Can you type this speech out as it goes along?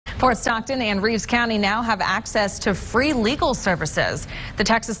Fort Stockton and Reeves County now have access to free legal services. The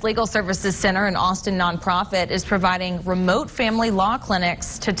Texas Legal Services Center, an Austin nonprofit, is providing remote family law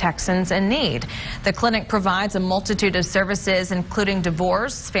clinics to Texans in need. The clinic provides a multitude of services, including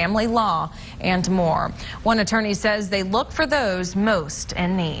divorce, family law, and more. One attorney says they look for those most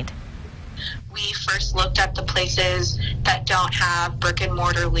in need. We first looked at the places that don't have brick and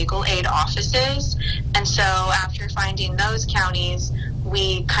mortar legal aid offices, and so after finding those counties,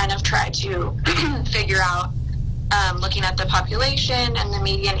 we kind of tried to figure out, looking at the population and the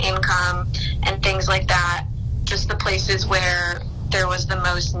median income and things like that, just the places where there was the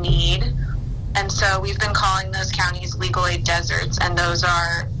most need. And so we've been calling those counties legal aid deserts, and those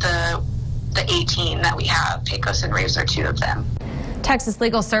are the 18 that we have. Pecos and Reeves are 2 of them. Texas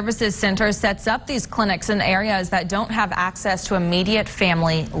Legal Services Center sets up these clinics in areas that don't have access to immediate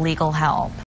family legal help.